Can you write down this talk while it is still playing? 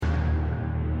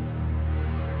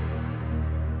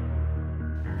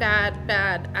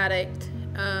bad addict.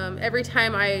 Every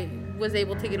time I was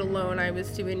able to get a loan, I was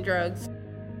doing drugs.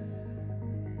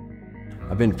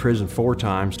 I've been to prison 4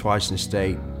 times, twice in the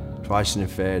state, twice in the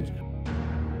fed.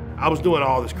 I was doing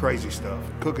all this crazy stuff,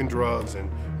 cooking drugs and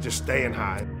just staying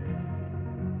high.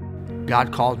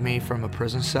 God called me from a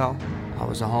prison cell. I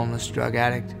was a homeless drug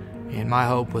addict, and my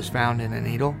hope was found in a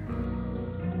needle.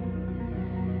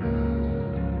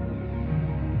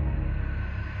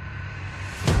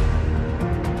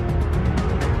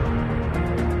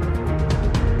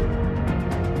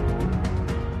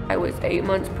 I was 8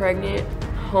 months pregnant,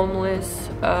 homeless,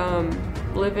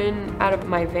 living out of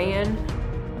my van.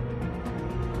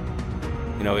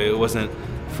 You know, it wasn't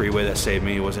Freeway that saved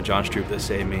me, it wasn't John Stroop that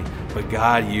saved me, but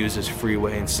God uses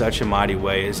Freeway in such a mighty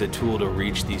way as a tool to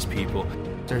reach these people.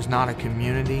 There's not a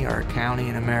community or a county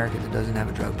in America that doesn't have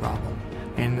a drug problem.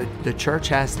 And the church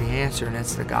has the answer, and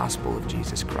it's the gospel of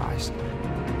Jesus Christ.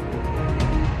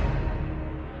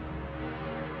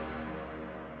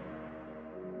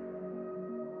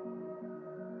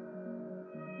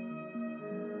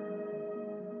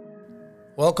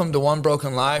 Welcome to One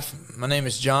Broken Life. My name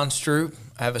is John Stroop.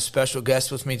 I have a special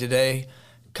guest with me today,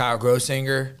 Kyle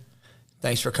Grossinger.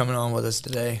 Thanks for coming on with us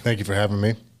today. Thank you for having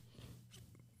me.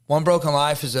 One Broken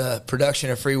Life is a production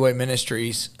of Freeway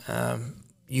Ministries.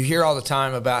 You hear all the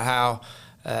time about how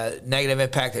negative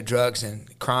impact that drugs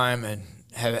and crime and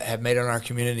have made on our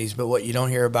communities, but what you don't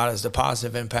hear about is the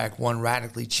positive impact one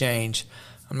radically changed,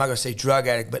 I'm not going to say drug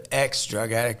addict, but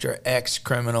ex-drug addict or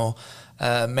ex-criminal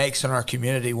makes in our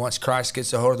community once Christ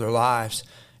gets a hold of their lives.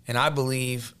 And I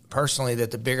believe personally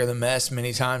that the bigger the mess,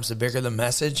 many times the bigger the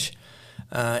message.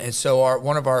 And so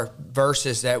one of our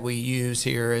verses that we use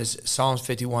here is Psalms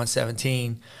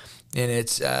 51:17, and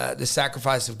it's the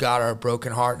sacrifice of God are a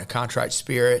broken heart and a contrite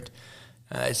spirit.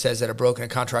 It says that a broken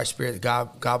and contrite spirit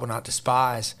that God will not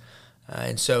despise.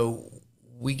 And so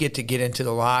we get into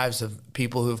the lives of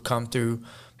people who have come through,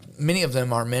 many of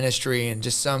them our ministry and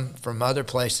just some from other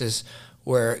places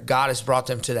where God has brought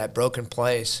them to that broken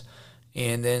place.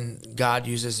 And then God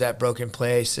uses that broken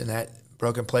place and that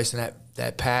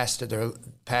past of their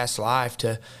past life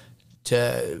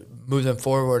to move them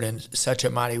forward in such a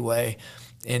mighty way.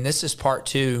 And this is part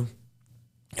 2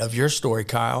 of your story,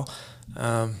 Kyle.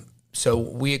 So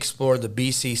we explored the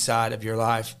BC side of your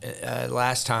life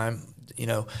last time, you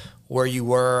know, where you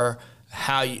were,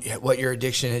 what your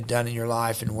addiction had done in your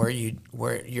life, and where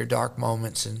your dark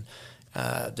moments and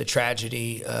the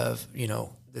tragedy of, you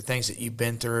know, the things that you've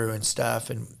been through and stuff,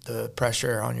 and the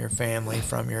pressure on your family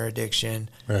from your addiction.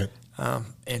 Right. And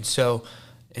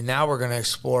now we're going to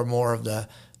explore more of the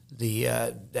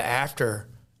after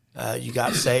you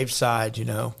got saved side, you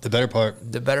know. The better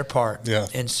part. Yeah.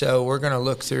 And so we're going to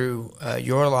look through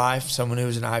your life, someone who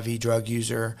was an IV drug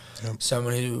user,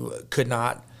 someone who could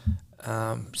not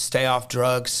stay off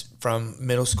drugs from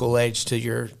middle school age to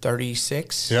your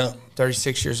 36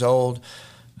 years old,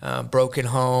 broken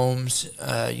homes,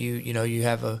 you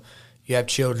have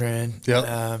children,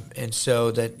 and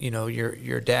so that, you know,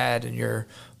 your dad and your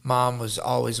mom was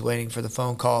always waiting for the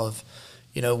phone call of,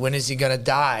 you know, when is he going to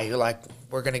die? You're like,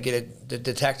 we're going to get the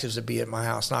detectives to be at my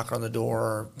house knocking on the door,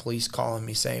 or police calling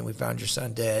me saying we found your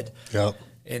son dead. Yep.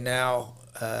 And now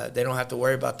they don't have to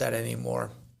worry about that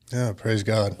anymore. Yeah, praise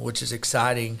God. Which is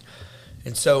exciting.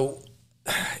 And so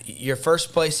your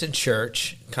first place in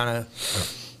church, kind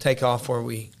of take off where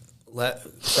we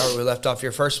left off.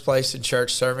 Your first place in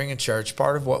church, serving in church.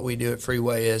 Part of what we do at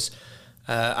Freeway is,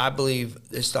 I believe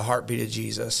it's the heartbeat of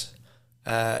Jesus.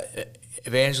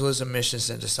 Evangelism, missions,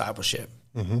 and discipleship.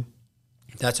 Mm-hmm.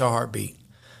 That's our heartbeat.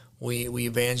 We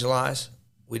evangelize,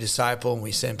 we disciple, and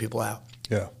we send people out.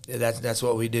 Yeah. That's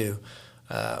what we do.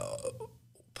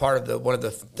 One of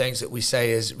the things that we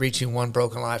say is reaching one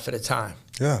broken life at a time.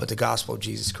 Yeah. With the gospel of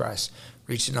Jesus Christ,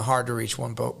 reaching the hard to reach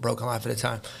one broken life at a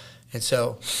time. And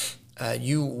so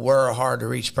you were a hard to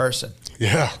reach person.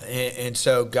 Yeah. And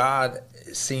so God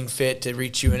seen fit to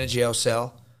reach you in a jail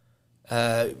cell,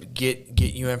 get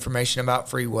you information about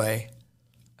Freeway,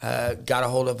 got a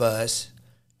hold of us,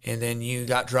 and then you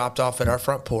got dropped off at our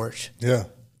front porch. Yeah.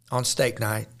 On steak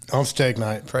night.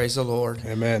 Praise the Lord.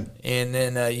 Amen. And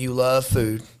then you love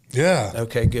food. Yeah.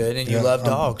 Okay, good. And you love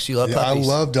dogs. You love puppies. I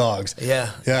love dogs.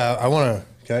 Yeah. Yeah. I want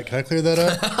to, can I clear that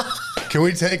up? Can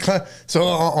we take, so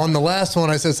on the last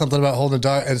one, I said something about holding a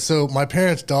dog. And so my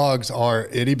parents' dogs are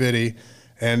itty bitty,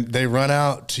 and they run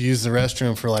out to use the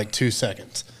restroom for like 2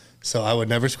 seconds. So I would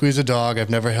never squeeze a dog. I've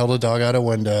never held a dog out a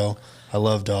window. I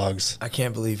love dogs. I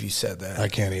can't believe you said that. I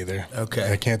can't either.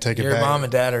 Okay. I can't take it Your back. mom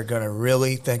and dad are going to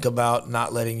really think about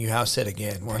not letting you house sit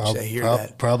again once they hear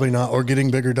that. Probably not, or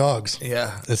getting bigger dogs.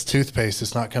 Yeah. It's toothpaste.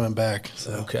 It's not coming back.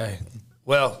 So. Okay.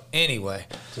 Well, anyway,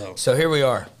 so here we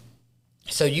are.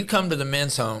 So you come to the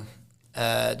men's home,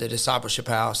 the discipleship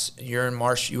house. You were in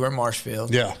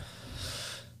Marshfield. Yeah.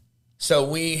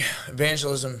 So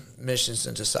evangelism, missions,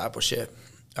 and discipleship,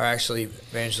 or actually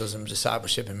evangelism,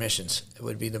 discipleship, and missions, it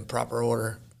would be the proper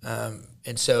order.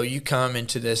 And so you come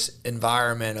into this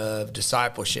environment of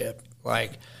discipleship,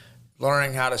 like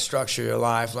learning how to structure your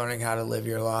life, learning how to live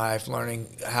your life,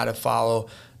 learning how to follow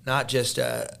not just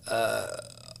a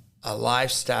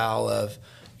lifestyle of,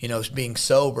 being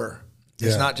sober.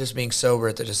 It's not just being sober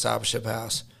at the discipleship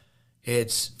house.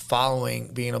 It's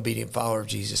being an obedient follower of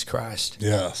Jesus Christ.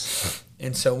 Yes.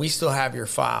 And so we still have your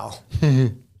file.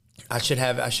 I should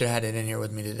have had it in here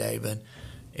with me today, but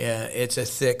yeah, it's a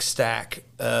thick stack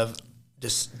of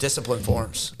discipline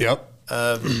forms. Yep.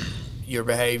 Of your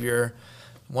behavior.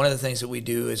 One of the things that we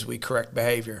do is we correct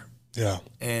behavior. Yeah.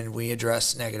 And we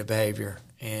address negative behavior.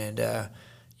 And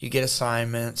you get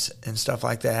assignments and stuff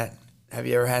like that. Have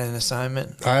you ever had an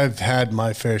assignment? I've had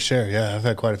my fair share. Yeah, I've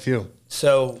had quite a few.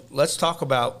 So let's talk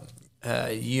about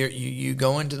you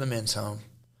go into the men's home.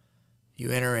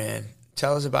 You enter in.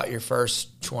 Tell us about your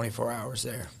first 24 hours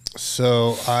there.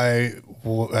 So I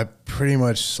pretty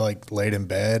much laid in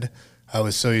bed. I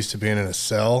was so used to being in a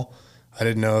cell. I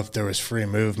didn't know if there was free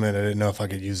movement. I didn't know if I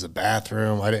could use the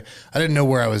bathroom. I didn't know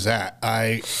where I was at.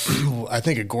 I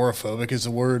think agoraphobic is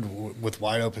the word with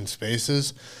wide open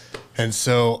spaces. And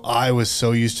so I was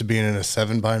so used to being in a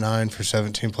 7x9 for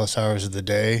 17 plus hours of the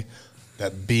day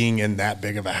that being in that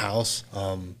big of a house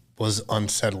was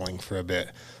unsettling for a bit.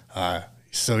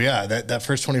 So yeah, that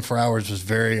first 24 hours was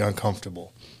very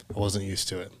uncomfortable. I wasn't used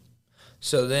to it.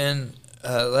 So then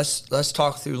let's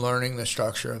talk through learning the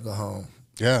structure of the home.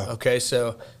 Yeah. Okay,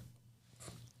 so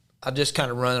I'll just kind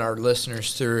of run our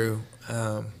listeners through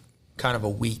kind of a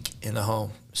week in the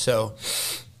home. So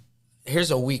here's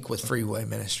a week with Freeway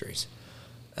Ministries,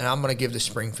 and I'm going to give the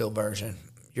Springfield version.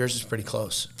 Yours is pretty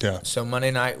close. Yeah. So Monday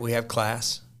night we have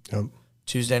class. Yep.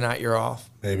 Tuesday night you're off.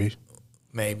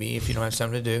 Maybe if you don't have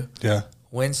something to do. Yeah.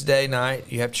 Wednesday night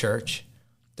you have church.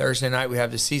 Thursday night we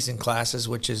have the season classes,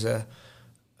 which is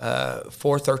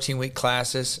four 13-week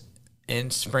classes in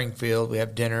Springfield. We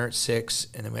have dinner at 6,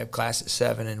 and then we have class at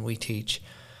 7, and we teach.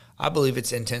 I believe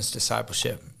it's intense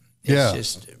discipleship. It's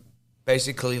just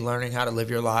basically learning how to live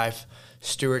your life,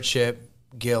 stewardship,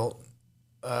 guilt,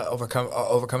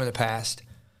 overcoming the past.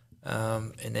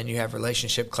 And then you have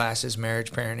relationship classes,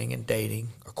 marriage, parenting, and dating,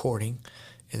 or courting.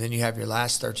 And then you have your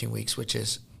last 13 weeks, which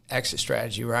is exit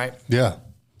strategy, right? Yeah.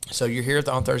 So you're here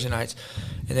on Thursday nights.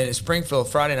 And then in Springfield,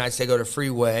 Friday nights, they go to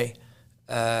Freeway.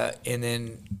 And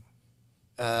then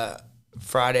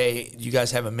Friday, you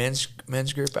guys have a men's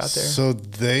group out there? So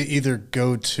they either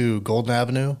go to Golden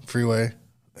Avenue Freeway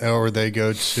or they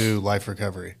go to Life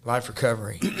Recovery. Life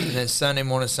Recovery. And then Sunday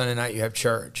morning, Sunday night, you have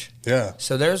church. Yeah.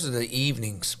 So those are the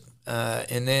evenings.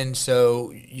 And then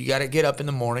so you got to get up in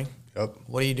the morning. Yep.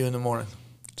 What do you do in the morning?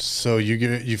 So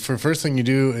for first thing you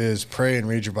do is pray and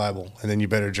read your Bible, and then you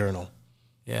better journal.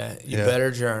 Yeah, you better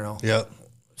journal. Yep.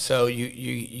 So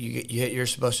you're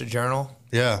supposed to journal?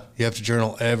 Yeah, you have to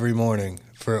journal every morning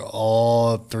for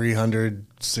all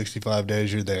 365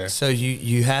 days you're there. So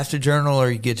you have to journal,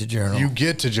 or you get to journal? You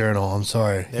get to journal. I'm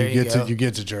sorry. There you go. You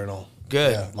get to journal.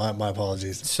 Good. Yeah, my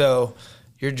apologies. So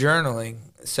you're journaling.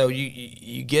 So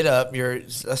you get up.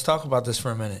 Let's talk about this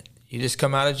for a minute. You just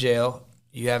come out of jail.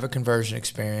 You have a conversion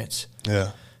experience.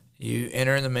 Yeah. You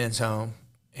enter in the men's home.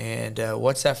 And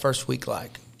what's that first week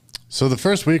like? So the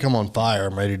first week I'm on fire.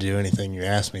 I'm ready to do anything you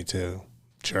ask me to.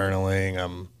 Journaling.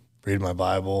 I'm reading my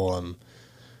Bible.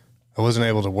 I wasn't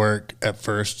able to work at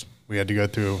first. We had to go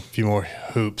through a few more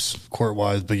hoops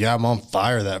court-wise. But, yeah, I'm on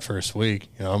fire that first week.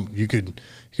 You could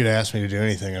ask me to do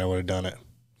anything, and I would have done it.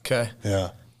 Okay. Yeah.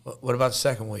 What about the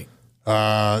second week?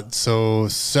 So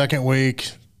second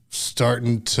week,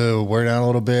 starting to wear down a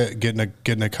little bit,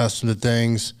 getting accustomed to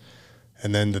things.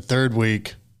 And then the third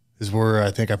week is where I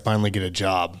think I finally get a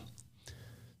job.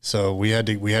 So we had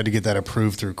to get that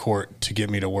approved through court to get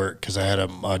me to work because I had a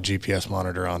GPS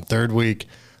monitor on. Third week,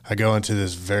 I go into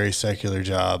this very secular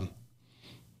job.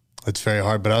 It's very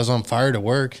hard, but I was on fire to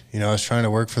work. I was trying to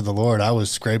work for the Lord. I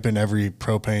was scraping every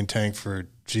propane tank for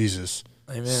Jesus.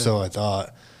 Amen. So I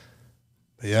thought.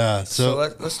 But yeah. So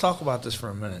let's talk about this for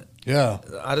a minute. Yeah.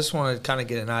 I just want to kind of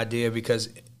get an idea because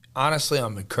honestly,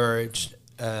 I'm encouraged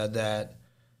that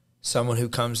someone who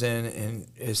comes in and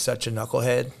is such a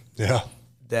knucklehead, Yeah,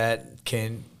 that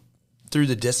can, through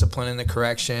the discipline and the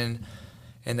correction,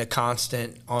 and the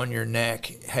constant on your neck,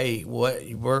 hey,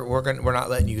 we're not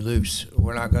letting you loose.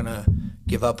 We're not going to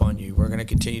give up on you. We're going to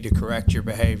continue to correct your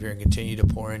behavior and continue to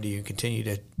pour into you and continue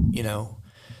to,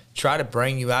 try to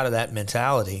bring you out of that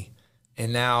mentality.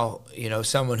 And now,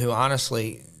 someone who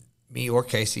honestly, me or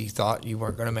Casey, thought you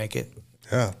weren't going to make it.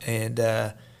 Yeah.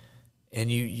 And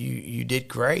you did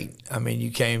great. I mean,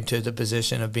 you came to the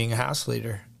position of being a house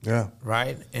leader. Yeah.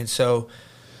 Right? And so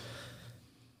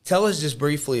tell us just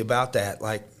briefly about that.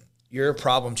 Like, you're a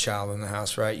problem child in the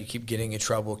house, right? You keep getting in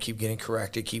trouble, keep getting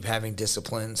corrected, keep having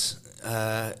disciplines,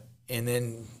 and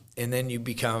then you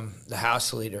become the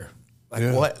house leader.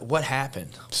 Like, what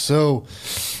happened? So,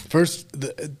 first,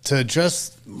 to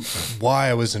address why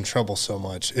I was in trouble so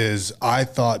much is I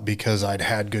thought because I'd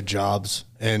had good jobs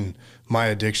and my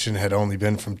addiction had only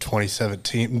been from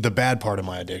 2017, the bad part of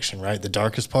my addiction, right? The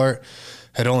darkest part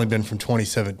had only been from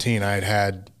 2017. I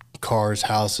had cars,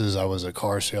 houses, I was a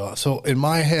car sale. So in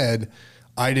my head,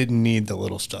 I didn't need the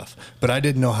little stuff, but I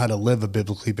didn't know how to live a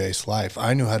biblically based life.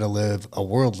 I knew how to live a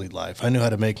worldly life. I knew how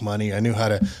to make money.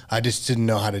 I just didn't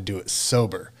know how to do it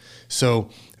sober. So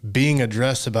being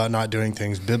addressed about not doing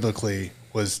things biblically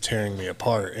was tearing me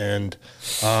apart. And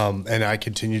I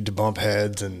continued to bump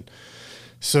heads. And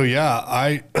so, yeah,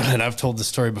 I've told the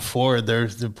story before.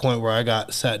 There's the point where I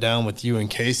got sat down with you and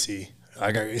Casey.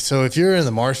 So if you're in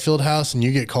the Marshfield house and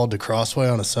you get called to Crossway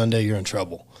on a Sunday, you're in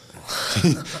trouble.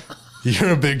 You're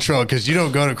in big trouble because you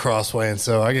don't go to Crossway. And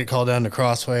so I get called down to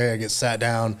Crossway. I get sat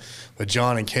down with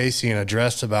John and Casey and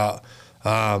addressed about,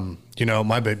 my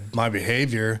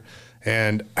behavior.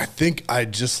 And I think I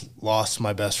just lost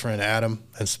my best friend, Adam,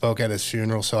 and spoke at his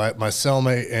funeral. So my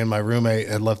cellmate and my roommate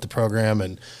had left the program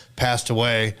and passed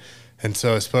away. And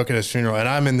so I spoke at his funeral, and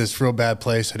I'm in this real bad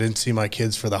place. I didn't see my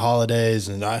kids for the holidays,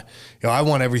 and I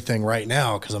want everything right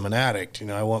now because I'm an addict.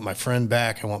 I want my friend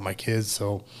back. I want my kids.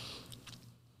 So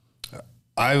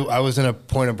I was in a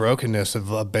point of brokenness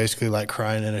of basically like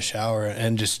crying in a shower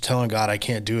and just telling God I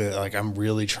can't do it. Like, I'm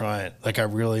really trying. Like, I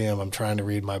really am. I'm trying to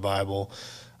read my Bible.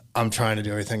 I'm trying to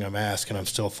do everything I'm asked, and I'm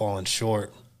still falling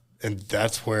short. And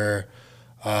that's where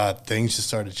things just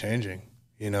started changing.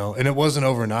 And it wasn't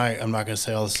overnight. I'm not going to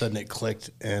say all of a sudden it clicked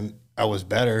and I was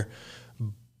better,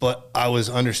 but I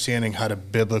was understanding how to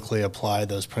biblically apply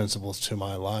those principles to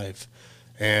my life.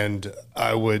 And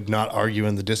I would not argue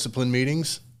in the discipline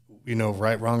meetings,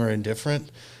 right, wrong, or indifferent.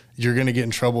 You're going to get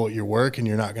in trouble at your work and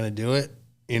you're not going to do it,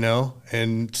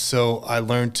 And so I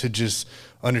learned to just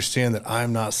understand that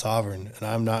I'm not sovereign and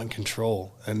I'm not in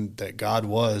control, and that God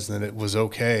was, and that it was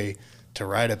okay to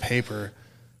write a paper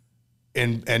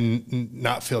and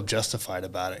not feel justified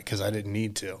about it because I didn't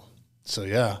need to. So,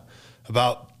 yeah,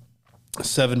 about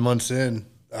 7 months in,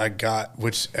 I got,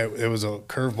 which it was a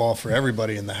curveball for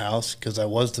everybody in the house because I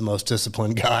was the most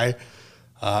disciplined guy.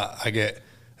 I get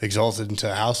exalted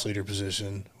into a house leader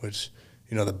position, which,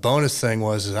 the bonus thing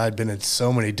was I'd been in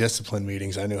so many discipline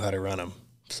meetings, I knew how to run them.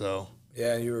 So,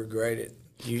 yeah, you were great at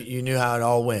you knew how it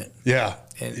all went. Yeah.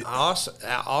 And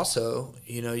also,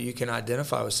 you can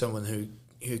identify with someone who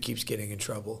keeps getting in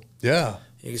trouble. Yeah.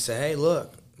 You can say, hey,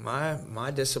 look,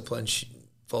 my discipline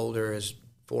folder is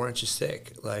 4 inches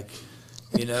thick. Like,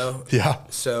 Yeah.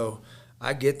 So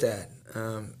I get that.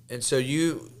 And so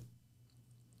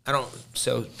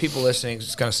so people listening,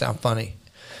 it's going to sound funny.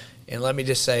 And let me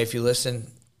just say, if you're listening,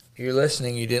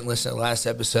 you didn't listen to the last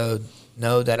episode,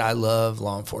 know that I love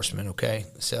law enforcement, okay?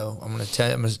 So I'm going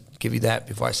to give you that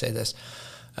before I say this.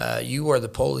 You are the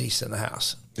police in the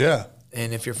house. Yeah.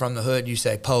 And if you're from the hood, you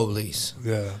say police.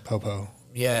 Yeah, po-po.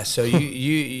 Yeah, so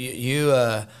you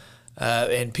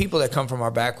and people that come from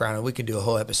our background, and we could do a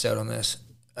whole episode on this,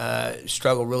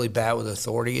 struggle really bad with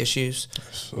authority issues.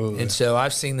 Absolutely. And so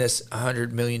I've seen this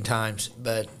 100 million times,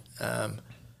 but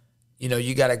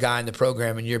you got a guy in the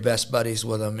program and you're best buddies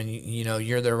with them, and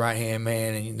you're their right-hand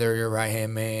man and they're your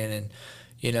right-hand man, and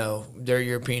they're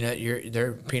your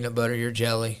their peanut butter, your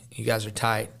jelly. You guys are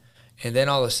tight. And then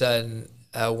all of a sudden,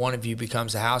 one of you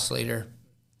becomes a house leader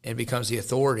and becomes the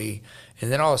authority,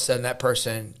 and then all of a sudden that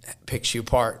person picks you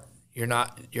apart.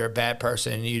 You're a bad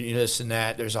person, you this and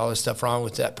that. There's all this stuff wrong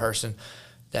with that person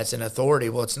that's an authority.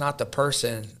 Well, it's not the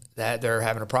person that they're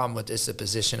having a problem with, it's the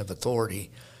position of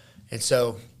authority. And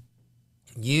so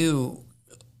you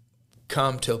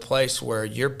come to a place where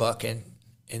you're bucking,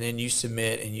 and then you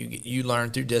submit, and you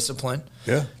learn through discipline.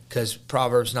 Yeah. Because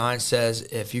Proverbs 9 says,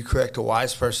 if you correct a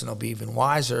wise person, they'll be even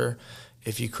wiser.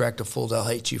 If you correct a fool, they'll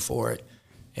hate you for it.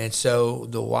 And so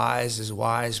the wise is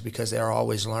wise because they're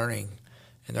always learning,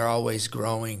 and they're always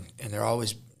growing, and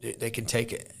they can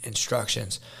take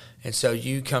instructions. And so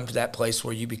you come to that place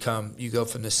where you go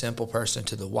from the simple person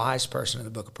to the wise person in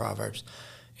the book of Proverbs.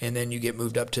 and then you get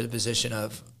moved up to the position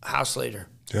of house leader.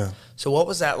 Yeah. So what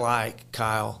was that like,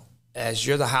 Kyle, as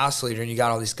you're the house leader and you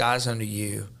got all these guys under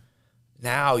you?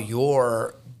 Now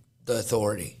you're the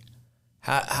authority.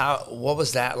 What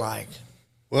was that like?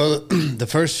 Well, the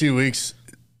first few weeks,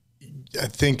 I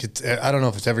think I don't know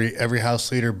if it's every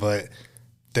house leader, but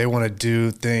they want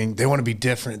to be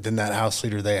different than that house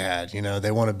leader they had.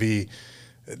 They want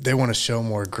to show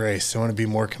more grace. They want to be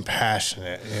more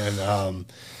compassionate.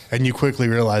 And you quickly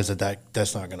realize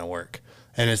that's not going to work.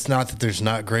 And it's not that there's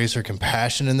not grace or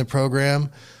compassion in the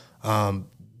program.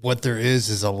 What there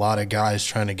is a lot of guys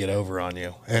trying to get over on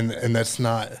you. And that's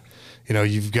not,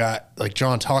 you've got, like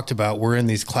John talked about, we're in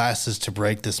these classes to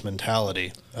break this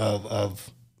mentality of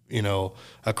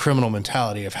a criminal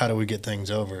mentality of how do we get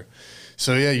things over.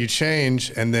 So yeah, you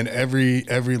change, and then every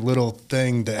little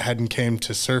thing that hadn't came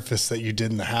to surface that you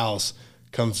did in the house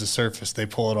comes to surface. They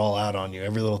pull it all out on you.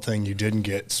 Every little thing you didn't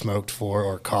get smoked for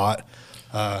or caught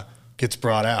gets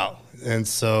brought out. And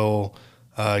so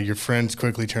your friends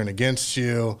quickly turn against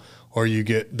you, or you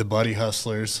get the buddy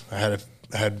hustlers. I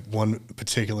had one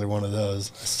particular one of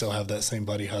those. I still have that same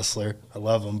buddy hustler. I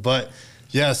love them. But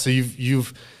yeah, so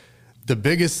you've the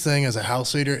biggest thing as a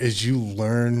house leader is you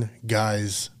learn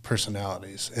guys'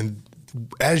 personalities. And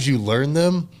as you learn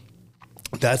them,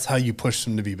 that's how you push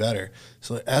them to be better.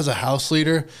 So as a house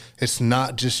leader, it's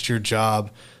not just your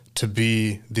job to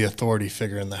be the authority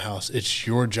figure in the house. It's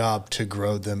your job to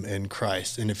grow them in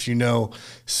Christ. And if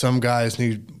some guys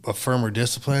need a firmer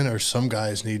discipline or some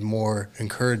guys need more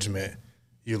encouragement,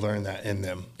 you learn that in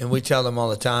them. And we tell them all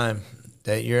the time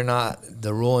that you're not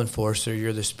the rule enforcer,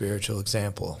 you're the spiritual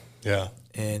example. Yeah.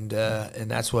 And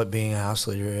that's what being a house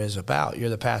leader is about.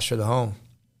 You're the pastor of the home.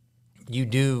 You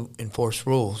do enforce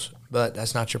rules, but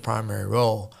that's not your primary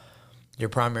role. Your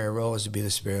primary role is to be the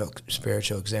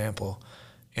spiritual example.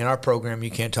 In our program,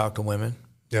 you can't talk to women.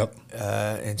 Yep.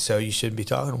 And so you shouldn't be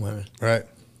talking to women. Right.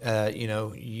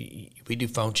 We do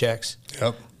phone checks.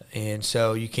 Yep. And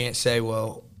so you can't say,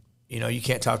 well, you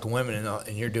can't talk to women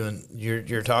and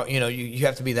you're talking, you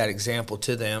have to be that example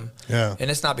to them. Yeah. And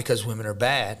it's not because women are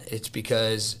bad. It's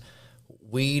because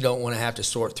we don't want to have to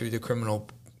sort through the criminal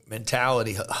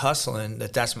mentality, hustling,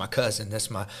 that's my cousin, that's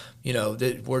my,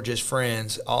 that we're just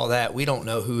friends, all that. We don't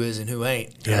know who is and who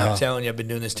ain't. And I'm telling you, I've been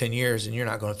doing this 10 years and you're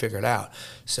not going to figure it out.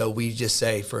 So we just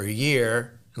say for a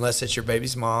year, unless it's your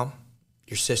baby's mom,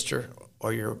 your sister,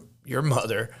 or your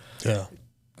mother,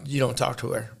 you don't talk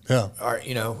to her. Yeah. Or,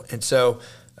 and so,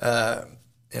 and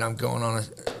I'm going on a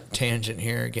tangent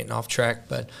here, getting off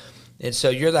track, and so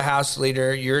you're the house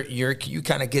leader, you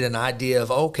kind of get an idea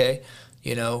of, okay,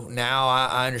 now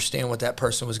I understand what that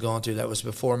person was going through that was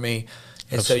before me.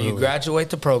 And Absolutely. So you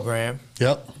graduate the program.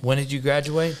 Yep. When did you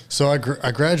graduate? So I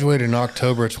graduated in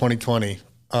October of 2020.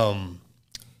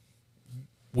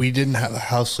 We didn't have a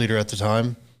house leader at the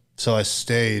time, so I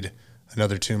stayed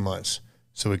another 2 months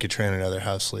so we could train another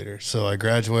house leader. So I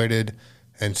graduated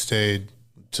and stayed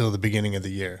till the beginning of the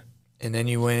year. And then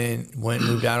you went and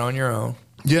moved out on your own.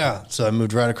 Yeah. So I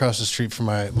moved right across the street from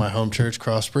my home church,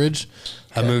 Crossbridge.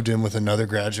 Okay. I moved in with another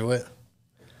graduate.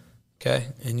 Okay.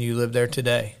 And you live there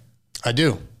today? I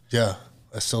do. Yeah.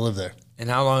 I still live there. And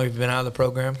how long have you been out of the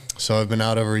program? So I've been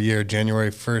out over a year.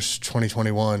 January 1st,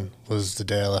 2021 was the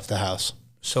day I left the house.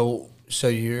 So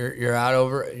you've been out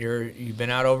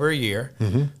over a year.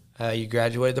 Mm-hmm. You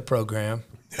graduated the program.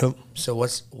 Yep. So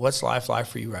what's life like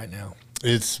for you right now?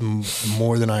 It's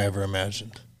more than I ever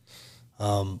imagined.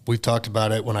 We've talked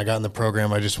about it. When I got in the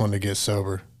program, I just wanted to get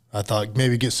sober. I thought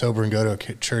maybe get sober and go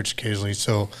to a church occasionally.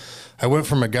 So I went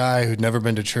from a guy who'd never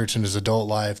been to church in his adult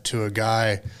life to a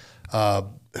guy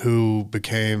who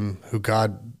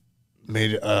God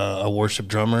made a worship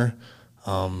drummer,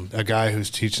 a guy who's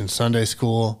teaching Sunday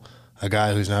school, a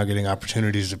guy who's now getting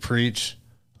opportunities to preach,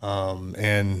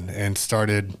 and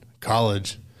started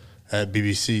college at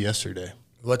BBC yesterday.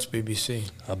 What's BBC?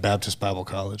 Baptist Bible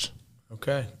College.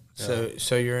 Okay. Yeah.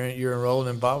 So you're enrolled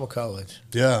in Bible college.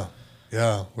 Yeah.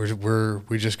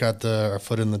 We just got our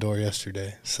foot in the door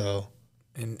yesterday. So.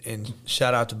 And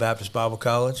shout out to Baptist Bible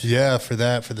College. Yeah, for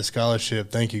the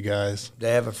scholarship. Thank you guys.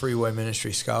 They have a Freeway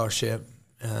Ministry scholarship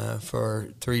for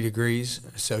 3 degrees,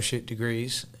 associate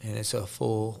degrees, and it's a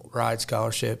full ride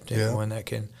scholarship to anyone that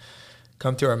can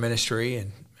come through our ministry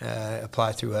and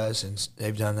apply through us. And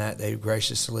they've done that. They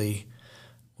graciously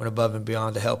went above and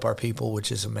beyond to help our people,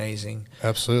 which is amazing.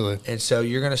 Absolutely. And so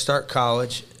you're going to start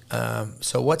college.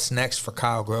 So what's next for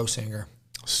Kyle Grossinger?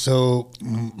 So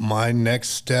my next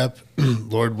step,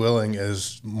 Lord willing,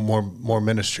 is more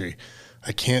ministry.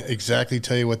 I can't exactly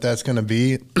tell you what that's going to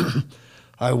be.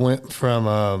 I went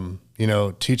from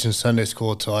teaching Sunday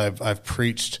school till I've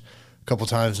preached a couple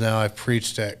times now. I've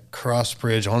preached at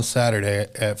Crossbridge on Saturday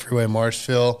at Freeway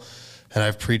Marshville, and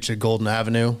I've preached at Golden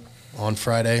Avenue on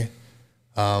Friday.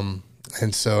 And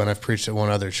I've preached at one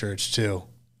other church too.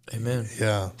 Amen.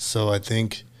 Yeah. So I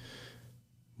think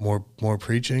more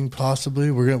preaching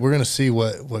possibly. We're gonna see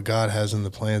what God has in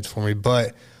the plans for me,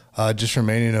 but just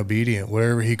remaining obedient.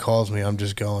 Wherever He calls me, I'm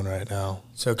just going right now.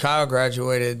 So Kyle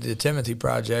graduated the Timothy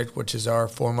Project, which is our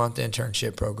 4-month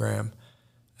internship program.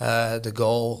 The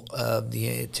goal of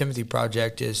the Timothy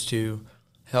Project is to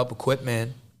help equip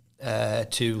men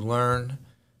to learn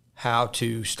how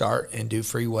to start and do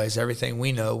freeways. Everything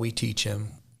we know, we teach them.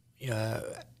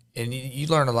 And you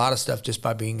learn a lot of stuff just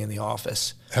by being in the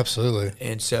office. Absolutely.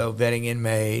 And so vetting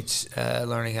inmates,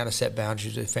 learning how to set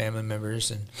boundaries with family members,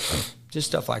 and just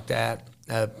stuff like that.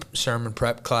 Sermon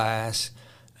prep class,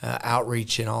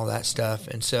 outreach, and all that stuff.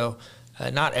 And so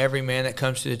not every man that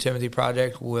comes to the Timothy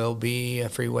Project will be a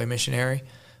freeway missionary.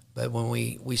 But when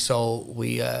we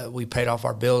paid off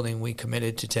our building, we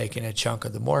committed to taking a chunk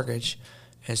of the mortgage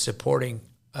and supporting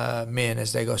men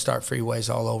as they go start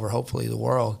freeways all over, hopefully, the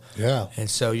world. Yeah. And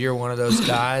so you're one of those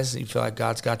guys. You feel like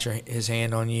God's got His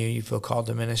hand on you. You feel called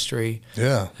to ministry.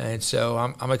 Yeah. And so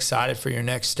I'm excited for your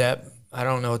next step. I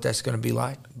don't know what that's going to be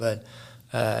like, but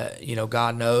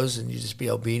God knows, and you just be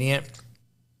obedient.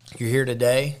 You're here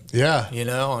today. Yeah.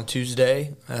 On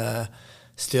Tuesday,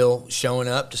 still showing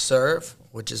up to serve,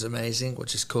 which is amazing,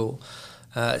 which is cool.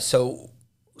 So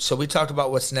we talked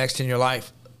about what's next in your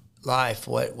life,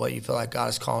 what you feel like God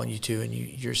is calling you to, and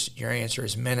your answer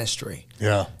is ministry.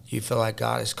 Yeah. You feel like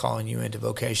God is calling you into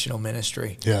vocational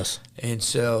ministry. Yes. And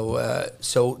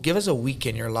so give us a week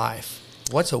in your life.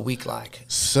 What's a week like?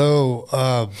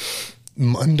 So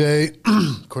Monday,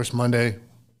 of course,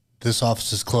 this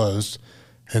office is closed.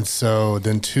 And so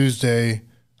then Tuesday,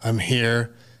 I'm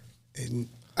here. And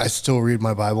I still read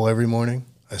my Bible every morning.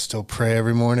 I still pray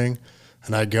every morning.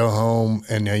 And I go home,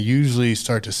 and I usually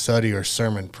start to study or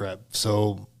sermon prep.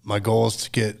 So my goal is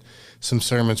to get some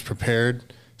sermons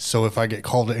prepared. So if I get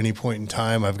called at any point in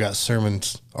time, I've got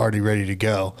sermons already ready to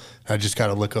go. I just got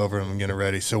to look over them and get them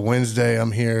ready. So Wednesday,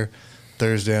 I'm here.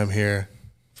 Thursday, I'm here.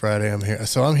 Friday, I'm here.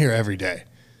 So I'm here every day.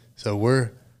 So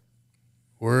we're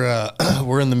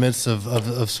in the midst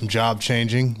of some job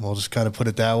changing. We'll just kind of put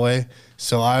it that way.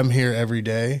 So I'm here every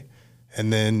day,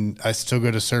 and then I still go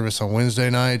to service on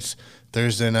Wednesday nights.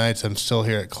 Thursday nights, I'm still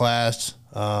here at class,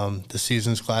 the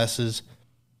seasons classes.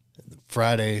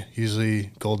 Friday,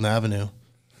 usually Golden Avenue.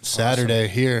 Saturday,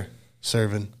 awesome. Here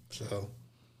serving.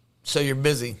 So you're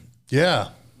busy. Yeah,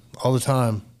 all the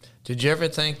time. Did you ever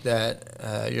think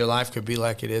that your life could be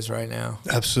like it is right now?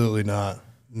 Absolutely not.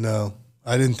 No,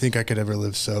 I didn't think I could ever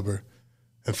live sober.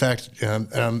 In fact,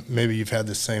 maybe you've had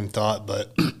the same thought,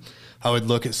 but I would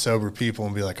look at sober people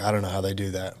and be like, I don't know how they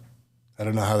do that. I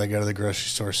don't know how they go to the grocery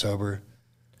store sober.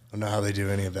 I don't know how they do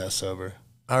any of that sober.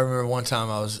 I remember one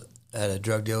time I was at a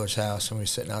drug dealer's house, and we were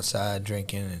sitting outside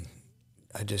drinking, and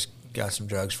I just got some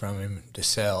drugs from him to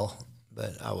sell,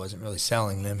 but I wasn't really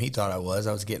selling them. He thought I was.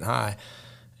 I was getting high.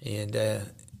 And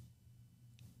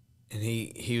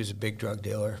he was a big drug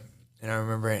dealer, and I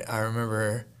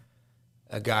remember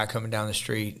a guy coming down the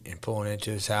street and pulling into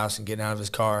his house and getting out of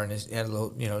his car, and he had a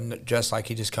little, just like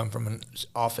he just come from an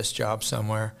office job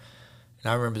somewhere. And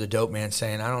I remember the dope man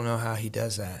saying, "I don't know how he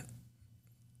does that.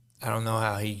 I don't know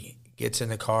how he gets in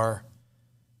the car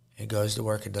and goes to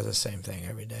work and does the same thing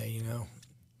every day,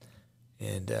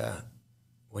 And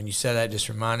when you said that, it just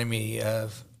reminded me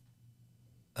of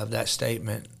that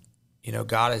statement.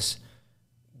 God has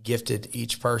gifted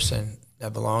each person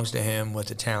that belongs to Him with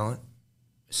a talent.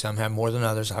 Some have more than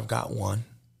others. I've got one.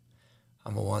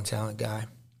 I'm a one-talent guy.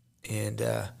 And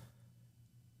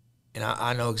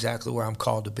I know exactly where I'm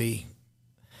called to be,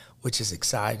 which is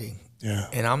exciting. Yeah.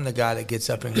 And I'm the guy that gets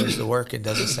up and goes to work and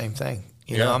does the same thing.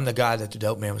 I'm the guy that the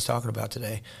dope man was talking about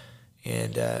today.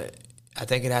 And I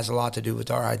think it has a lot to do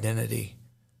with our identity,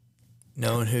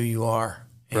 knowing who you are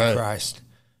in right. Christ.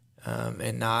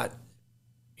 And not,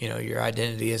 your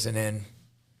identity isn't in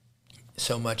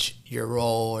so much your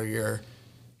role or your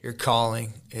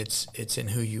calling. It's in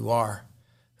who you are.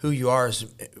 Who you are is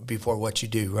before what you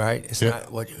do, right? It's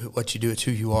not what you do, it's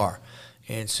who you are.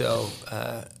 And so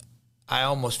I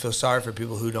almost feel sorry for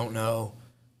people who don't know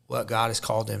what God has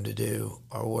called them to do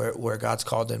or where God's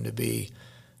called them to be.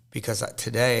 Because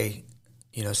today,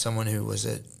 someone who was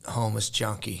a homeless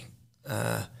junkie,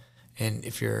 and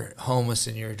if you're homeless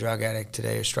and you're a drug addict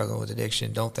today or struggling with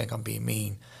addiction, don't think I'm being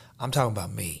mean. I'm talking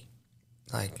about me.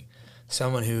 Like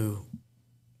someone who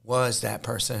was that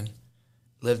person,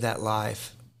 lived that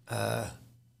life,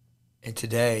 and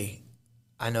today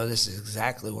I know this is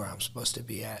exactly where I'm supposed to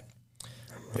be at.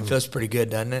 It feels pretty good,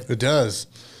 doesn't it? It does.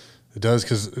 It does,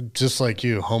 because just like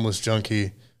you, homeless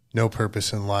junkie, no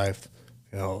purpose in life.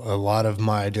 You know, a lot of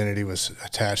my identity was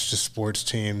attached to sports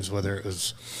teams, whether it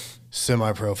was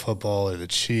semi-pro football or the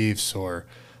Chiefs or,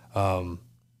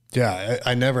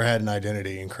 I never had an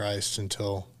identity in Christ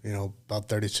until, about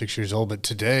 36 years old. But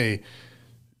today,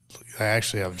 I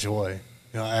actually have joy.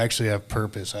 I actually have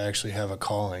purpose. I actually have a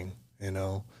calling,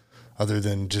 other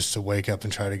than just to wake up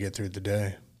and try to get through the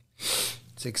day.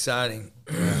 It's exciting.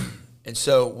 And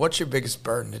so what's your biggest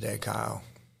burden today, Kyle?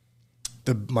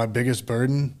 My biggest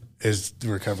burden is the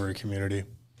recovery community.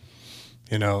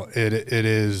 It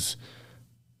is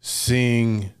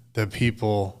seeing the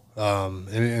people,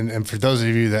 and for those of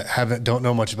you that don't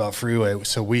know much about Freeway,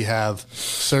 so we have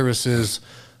services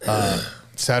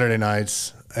Saturday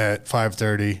nights at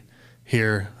 5:30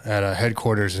 here at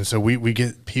headquarters, and so we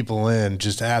get people in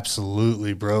just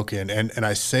absolutely broken, and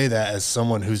I say that as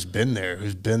someone who's been there,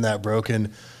 who's been that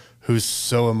broken, who's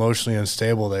so emotionally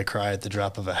unstable they cry at the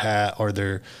drop of a hat or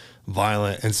they're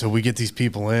violent. And so we get these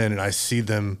people in, and I see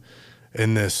them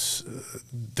in this,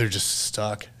 they're just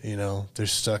stuck, they're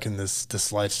stuck in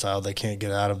this lifestyle they can't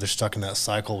get out of. They're stuck in that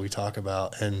cycle we talk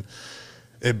about, and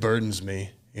it burdens me.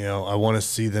 I want to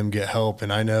see them get help,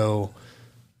 and I know,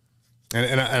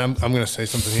 and I'm going to say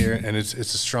something here, and it's a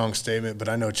strong statement, but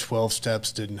I know 12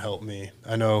 steps didn't help me.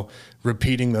 I know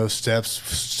repeating those steps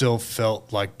still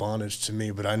felt like bondage to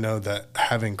me, but I know that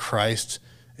having Christ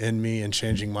in me and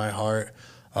changing my heart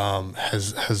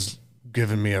has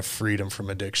given me a freedom from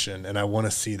addiction. And I want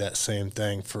to see that same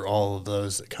thing for all of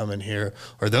those that come in here,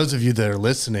 or those of you that are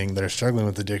listening that are struggling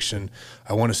with addiction.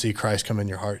 I want to see Christ come in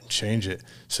your heart and change it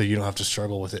so you don't have to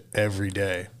struggle with it every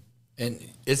day. And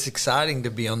it's exciting to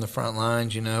be on the front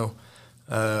lines.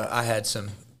 I had some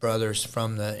brothers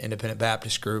from the Independent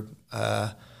Baptist group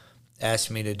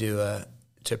asked me to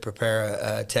prepare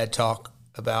a TED Talk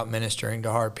about ministering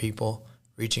to hard people,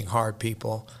 reaching hard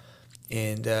people.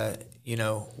 And,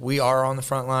 we are on the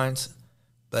front lines,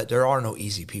 but there are no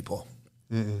easy people.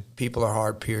 Mm-mm. People are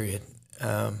hard, period.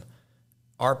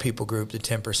 Our people group, the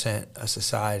 10% of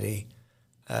society,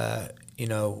 I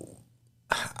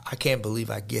can't believe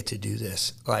I get to do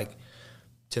this. Like,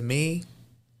 to me,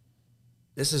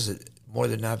 this is more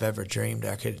than I've ever dreamed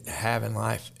I could have in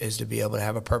life, is to be able to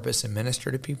have a purpose and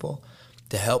minister to people,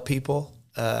 to help people.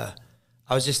 I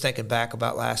was just thinking back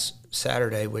about last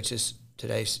Saturday, which is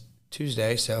today's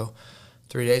Tuesday, so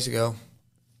 3 days ago.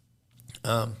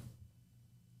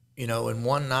 In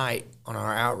one night on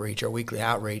our weekly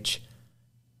outreach,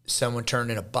 someone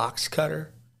turned in a box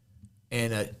cutter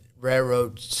and a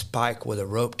railroad spike with a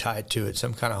rope tied to it,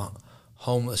 some kind of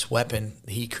homeless weapon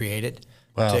he created.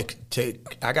 Wow.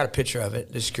 I got a picture of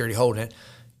it, the security holding it,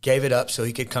 gave it up so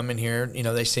he could come in here.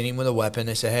 They seen him with a weapon.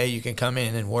 They said, hey, you can come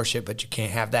in and worship, but you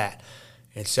can't have that.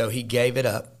 And so he gave it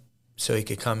up so he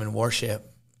could come and worship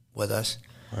with us.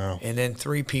 Wow. And then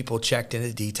 3 people checked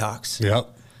into detox. Yep.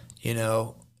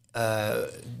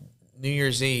 New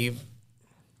Year's Eve,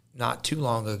 not too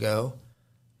long ago,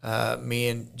 me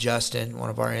and Justin, one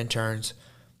of our interns,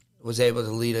 was able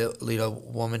to lead a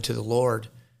woman to the Lord,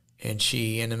 and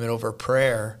she, in the middle of her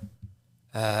prayer,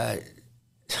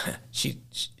 she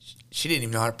didn't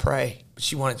even know how to pray, but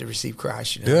she wanted to receive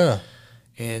Christ. Yeah.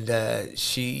 And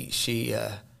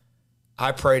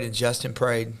I prayed and Justin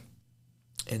prayed,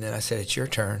 and then I said, "It's your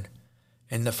turn,"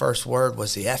 and the first word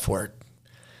was the F word.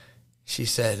 She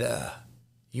said,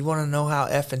 "You want to know how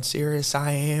effing serious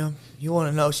I am? You want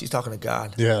to know?" She's talking to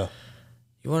God. Yeah.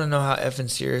 "You want to know how effing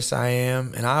serious I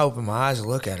am?" And I opened my eyes and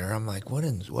look at her. I'm like, what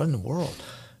in the world?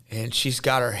 And she's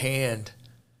got her hand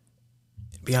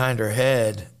behind her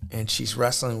head, and she's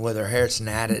wrestling with her hair. It's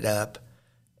matted up,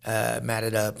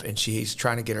 and she's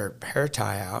trying to get her hair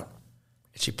tie out.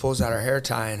 And she pulls out her hair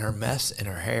tie and her mess in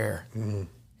her hair. Mm-hmm.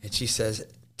 And she says,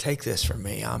 "Take this from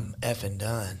me. I'm effing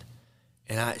done."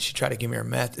 And she tried to give me her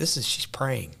meth. She's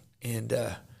praying. And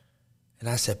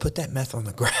I said, "Put that meth on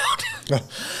the ground."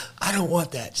 "I don't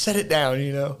want that. Set it down,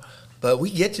 But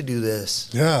we get to do this.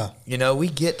 Yeah. We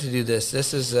get to do this.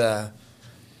 This is, I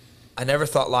never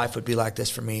thought life would be like this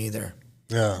for me either.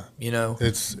 Yeah.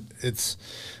 It's,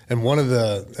 and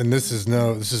this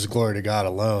is glory to God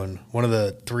alone. One of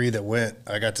the 3 that went,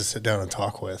 I got to sit down and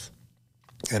talk with.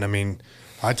 And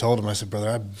I told him, I said, "Brother,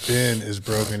 I've been as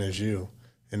broken as you."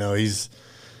 He's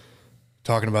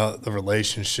talking about the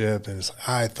relationship, and it's like,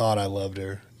 "I thought I loved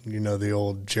her." The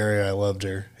old Jerry, "I loved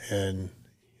her." And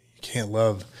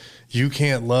you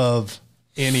can't love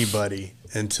anybody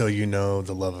until you know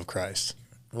the love of Christ.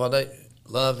 Well,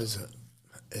 love isn't,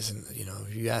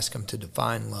 if you ask them to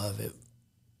define love, it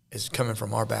is coming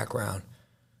from our background.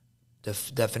 the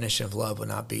definition of love would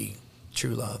not be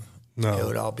true love. No. It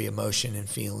would all be emotion and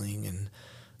feeling and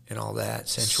all that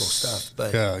sensual stuff.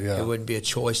 But Yeah. it wouldn't be a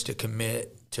choice to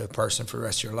commit to a person for the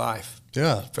rest of your life.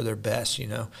 Yeah. For their best, you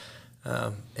know.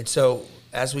 And so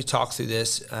as we talk through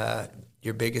this,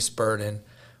 your biggest burden,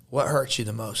 what hurts you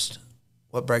the most?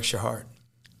 What breaks your heart?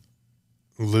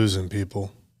 Losing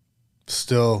people.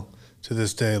 Still to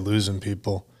this day, losing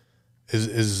people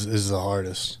is the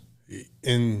hardest.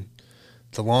 In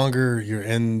the longer you're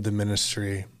in the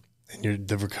ministry and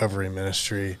the recovery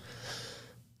ministry,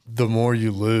 the more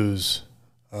you lose.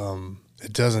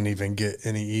 It doesn't even get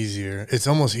any easier. It's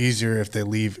almost easier if they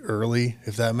leave early,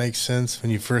 if that makes sense.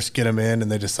 When you first get them in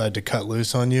and they decide to cut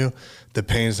loose on you, the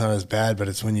pain's not as bad, but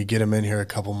it's when you get them in here a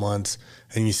couple months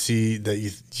and you see that you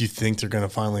think they're going to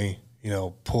finally,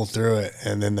 pull through it,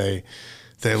 and then they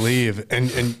leave.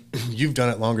 And you've done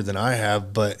it longer than I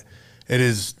have, but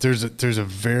there's a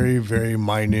very, very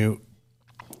minute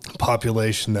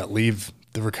population that leave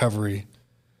the recovery,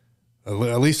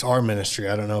 at least our ministry,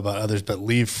 I don't know about others, but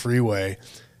leave Freeway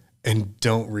and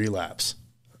don't relapse.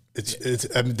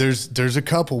 There's a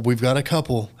couple, we've got a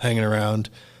couple hanging around,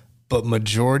 but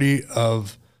majority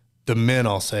of the men,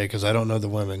 I'll say, because I don't know the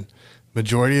women,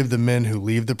 majority of the men who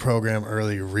leave the program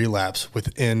early relapse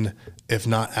within, if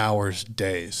not hours,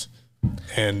 days.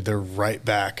 And they're right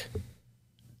back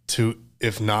to,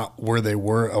 if not where they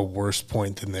were, a worse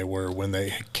point than they were when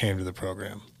they came to the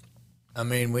program. I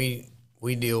mean, we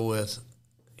deal with,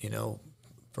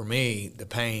 for me, the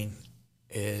pain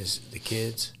is the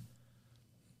kids.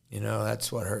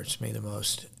 That's what hurts me the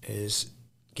most, is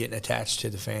getting attached to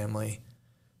the family,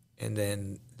 and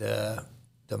then the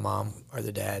mom or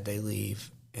the dad, they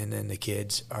leave, and then the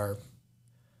kids are,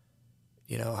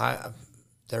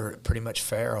 they're pretty much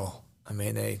feral. I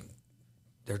mean,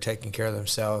 they're taking care of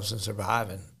themselves and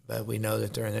surviving, but we know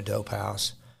that they're in the dope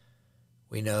house.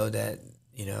 We know that,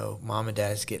 mom and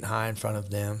dad's getting high in front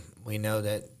of them. We know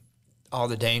that all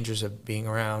the dangers of being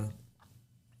around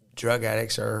drug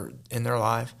addicts are in their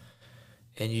life,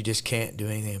 and you just can't do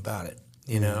anything about it.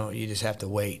 You just have to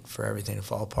wait for everything to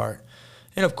fall apart.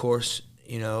 And of course,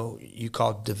 you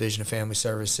call Division of Family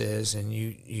Services, and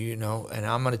and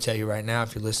I'm going to tell you right now,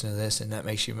 if you're listening to this and that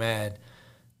makes you mad,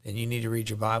 then you need to read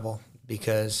your Bible,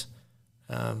 because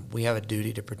we have a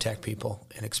duty to protect people,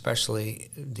 and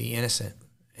especially the innocent.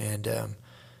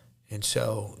 And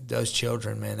so those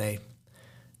children, man,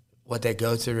 what they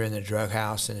go through in the drug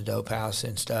house and the dope house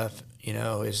and stuff,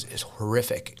 is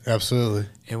horrific. Absolutely.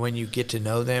 And when you get to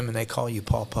know them and they call you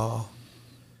Paw,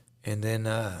 and then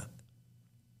that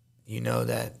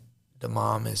the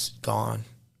mom is gone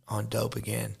on dope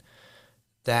again,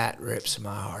 that rips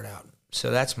my heart out.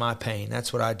 So that's my pain.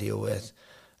 That's what I deal with.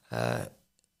 So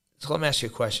let me ask you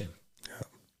a question. Yeah.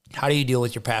 How do you deal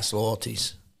with your past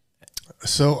loyalties?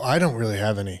 So I don't really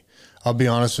have any. I'll be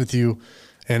honest with you,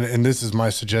 and this is my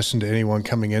suggestion to anyone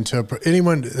coming into it.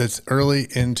 Anyone that's early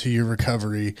into your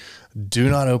recovery, do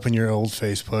not open your old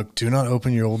Facebook. Do not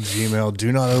open your old Gmail.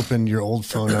 Do not open your old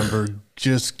phone number.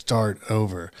 Just start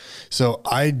over. So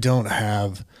I don't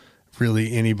have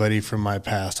really anybody from my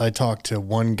past. I talked to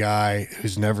one guy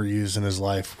who's never used in his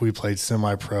life. We played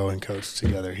semi-pro and coached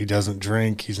together. He doesn't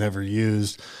drink. He's never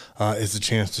used. It's a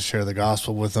chance to share the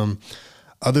gospel with him.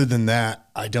 Other than that,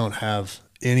 I don't have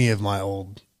any of my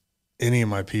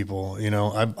people.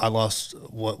 I lost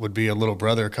what would be a little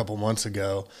brother a couple months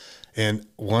ago. And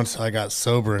once I got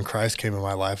sober and Christ came in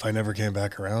my life, I never came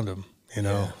back around him,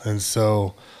 Yeah. And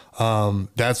so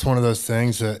that's one of those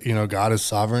things that, God is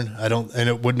sovereign. And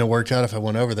it wouldn't have worked out if I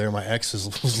went over there. My ex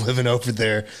was living over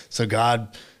there. So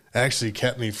God actually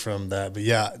kept me from that. But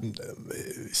yeah,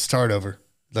 start over.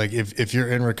 Like if you're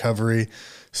in recovery,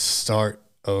 start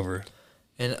over.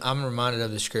 And I'm reminded of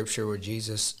the scripture where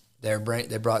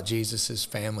they brought Jesus'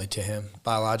 family to him,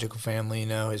 biological family,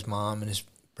 his mom and his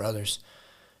brothers.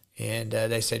 And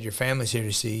they said, your family's here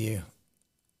to see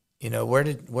you. Where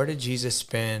did Jesus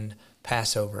spend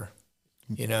Passover?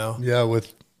 Yeah,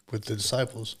 with the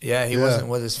disciples. Yeah, he wasn't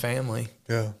with his family.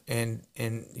 Yeah. And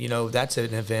that's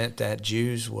an event that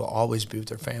Jews will always be with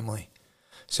their family.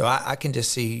 So I can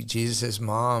just see Jesus'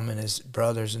 mom and his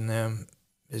brothers and them,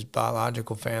 his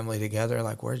biological family together,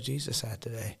 like, where's Jesus at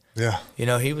today? Yeah.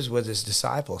 He was with his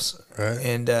disciples. Right.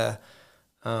 And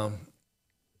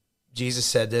Jesus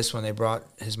said this when they brought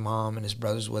his mom and his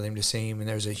brothers with him to see him, and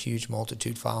there's a huge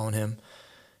multitude following him.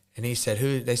 And he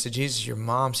said, they said, Jesus, your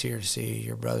mom's here to see you.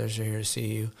 Your brothers are here to see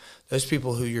you. Those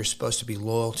people who you're supposed to be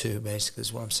loyal to, basically,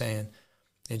 is what I'm saying.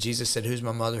 And Jesus said, who's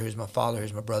my mother, who's my father,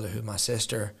 who's my brother, who's my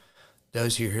sister?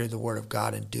 Those who hear the word of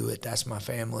God and do it, that's my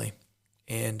family.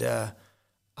 And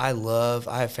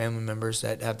I have family members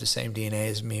that have the same DNA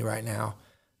as me right now,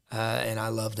 and I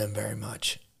love them very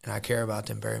much, and I care about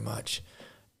them very much.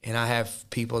 And I have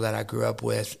people that I grew up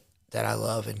with that I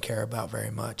love and care about very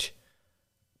much.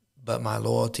 But my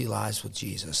loyalty lies with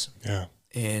Jesus. Yeah.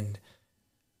 And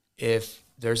if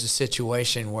there's a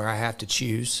situation where I have to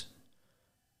choose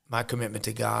my commitment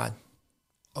to God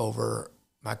over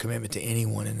my commitment to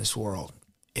anyone in this world,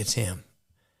 it's him.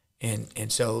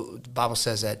 And so the Bible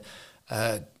says that,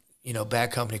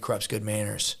 bad company corrupts good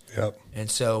manners. Yep.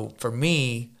 And so for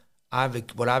me,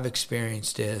 what I've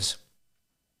experienced is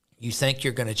you think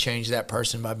you're going to change that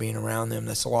person by being around them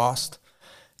that's lost,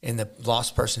 and the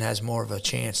lost person has more of a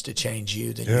chance to change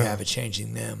you than you have at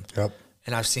changing them. Yep.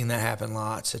 And I've seen that happen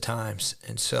lots of times.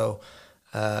 And so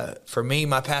for me,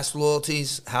 my past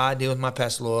loyalties, how I deal with my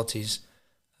past loyalties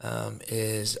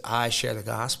is I share the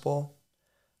gospel.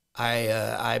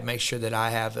 I make sure that I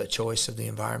have a choice of the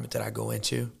environment that I go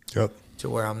into. Yep. To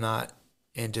where I'm not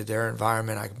into their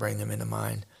environment, I can bring them into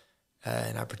mine,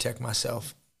 and I protect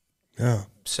myself. Yeah.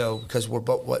 So because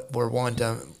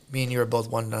me and you are both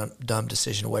one dumb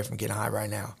decision away from getting high right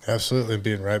now. Absolutely,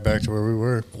 being right back to where we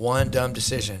were. One dumb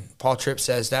decision. Paul Tripp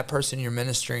says that person you're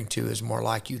ministering to is more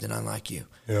like you than unlike you.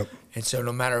 Yep. And so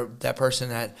no matter that person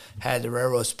that had the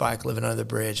railroad spike living under the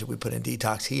bridge that we put in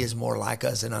detox, he is more like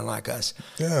us than unlike us.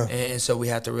 Yeah. And so we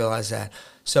have to realize that.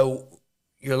 So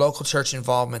your local church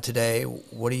involvement today,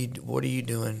 what are you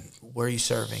doing? Where are you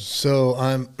serving? So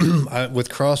I'm with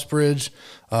Crossbridge.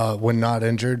 When not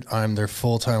injured, I'm their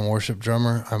full-time worship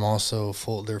drummer. I'm also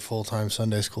their full-time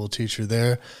Sunday school teacher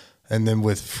there. And then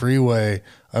with Freeway,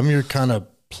 I'm your kind of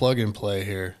plug and play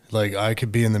here. Like I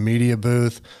could be in the media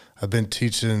booth. I've been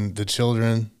teaching the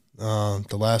children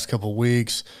the last couple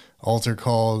weeks, altar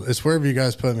call. It's wherever you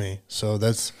guys put me. So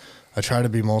I try to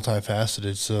be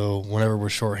multifaceted. So whenever we're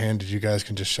shorthanded, you guys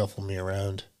can just shuffle me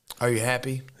around. Are you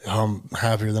happy? I'm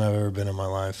happier than I've ever been in my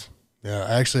life. Yeah,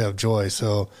 I actually have joy.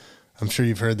 So I'm sure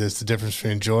you've heard this. The difference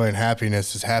between joy and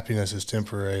happiness is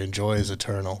temporary and joy is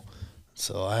eternal.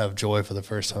 So I have joy for the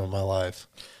first time in my life.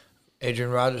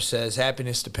 Adrian Rogers says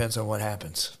happiness depends on what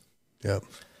happens. Yep.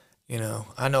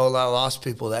 I know a lot of lost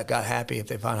people that got happy if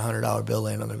they found a $100 bill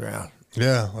laying on the ground.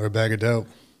 Yeah, or a bag of dope.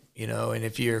 And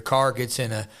if your car gets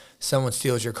someone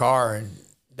steals your car and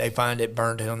they find it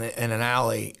burned in an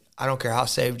alley, I don't care how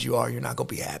saved you are, you're not going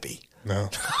to be happy. No.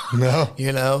 No.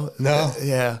 No.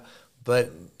 Yeah.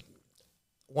 But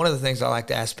one of the things I like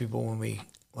to ask people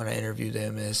when I interview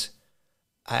them is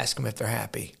I ask them if they're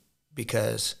happy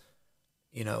because,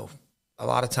 a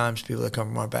lot of times people that come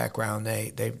from our background,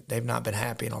 they've not been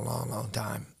happy in a long, long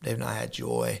time. They've not had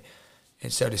joy.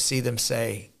 And so to see them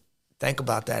think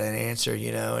about that and answer,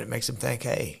 it makes them think,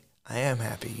 hey, I am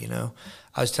happy,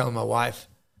 I was telling my wife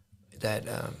that,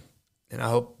 and I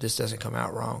hope this doesn't come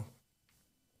out wrong,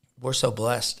 we're so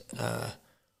blessed.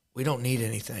 We don't need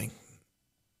anything,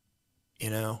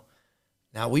 Now,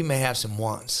 we may have some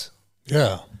wants.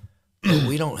 Yeah. But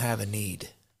we don't have a need.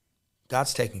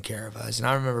 God's taking care of us. And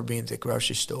I remember being at the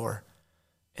grocery store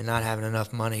and not having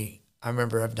enough money. I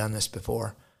remember I've done this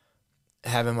before,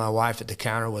 having my wife at the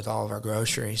counter with all of our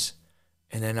groceries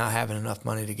and then not having enough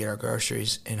money to get our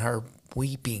groceries and her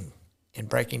weeping and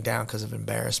breaking down because of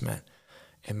embarrassment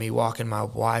and me walking my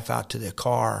wife out to the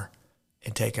car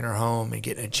and taking her home and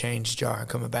getting a change jar and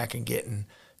coming back and getting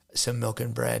some milk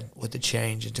and bread with the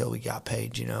change until we got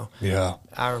paid, Yeah.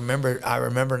 I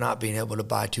remember not being able to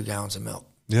buy 2 gallons of milk.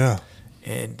 Yeah.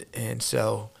 And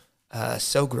so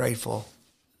grateful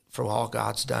for all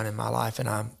God's done in my life, and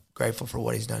I'm grateful for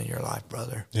what he's done in your life,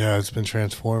 brother. Yeah, it's been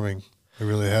transforming. It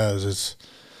really has.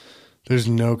 There's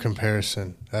no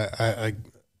comparison.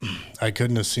 I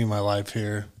couldn't have seen my life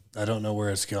here. I don't know where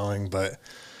it's going, but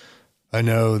I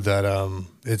know that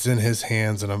it's in his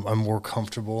hands, and I'm more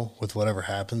comfortable with whatever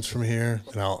happens from here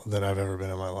than I've ever been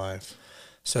in my life.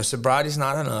 So sobriety's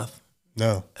not enough.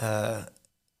 No.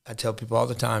 I tell people all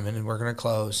the time, and we're going to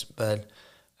close, but,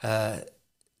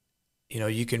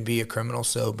 you can be a criminal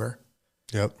sober.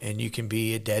 Yep. And you can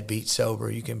be a deadbeat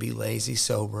sober. You can be lazy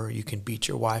sober. You can beat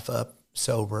your wife up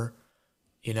sober.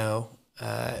 You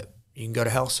can go to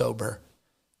hell sober.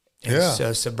 And yeah.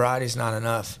 So sobriety's not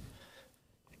enough.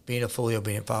 Being a fully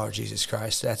obedient follower of Jesus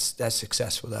Christ, that's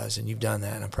success with us, and you've done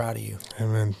that, and I'm proud of you.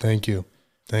 Amen. Thank you.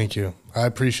 I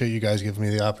appreciate you guys giving me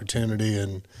the opportunity,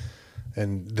 and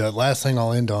the last thing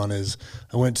I'll end on is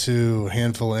I went to a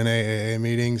handful of NAAA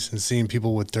meetings and seeing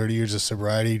people with 30 years of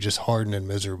sobriety just hardened and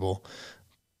miserable.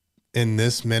 In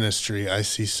this ministry, I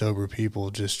see sober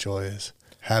people just joyous,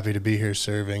 happy to be here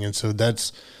serving, and so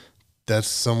that's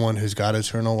someone who's got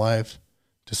eternal life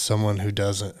to someone who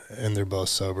doesn't, and they're both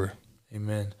sober.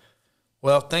 Amen.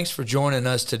 Well, thanks for joining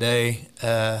us today.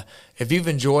 If you've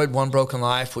enjoyed One Broken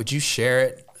Life, would you share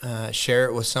it? Share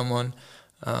it with someone.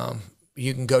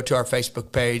 You can go to our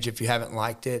Facebook page if you haven't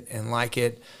liked it, and like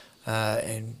it,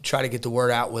 and try to get the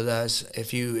word out with us.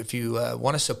 If you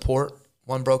want to support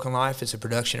One Broken Life, it's a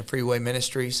production of Freeway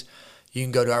Ministries. You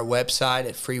can go to our website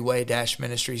at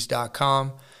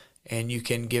freeway-ministries.com, and you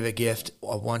can give a gift,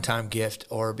 a one-time gift,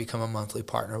 or become a monthly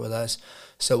partner with us.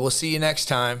 So we'll see you next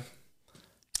time.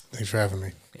 Thanks for having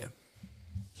me. Yeah.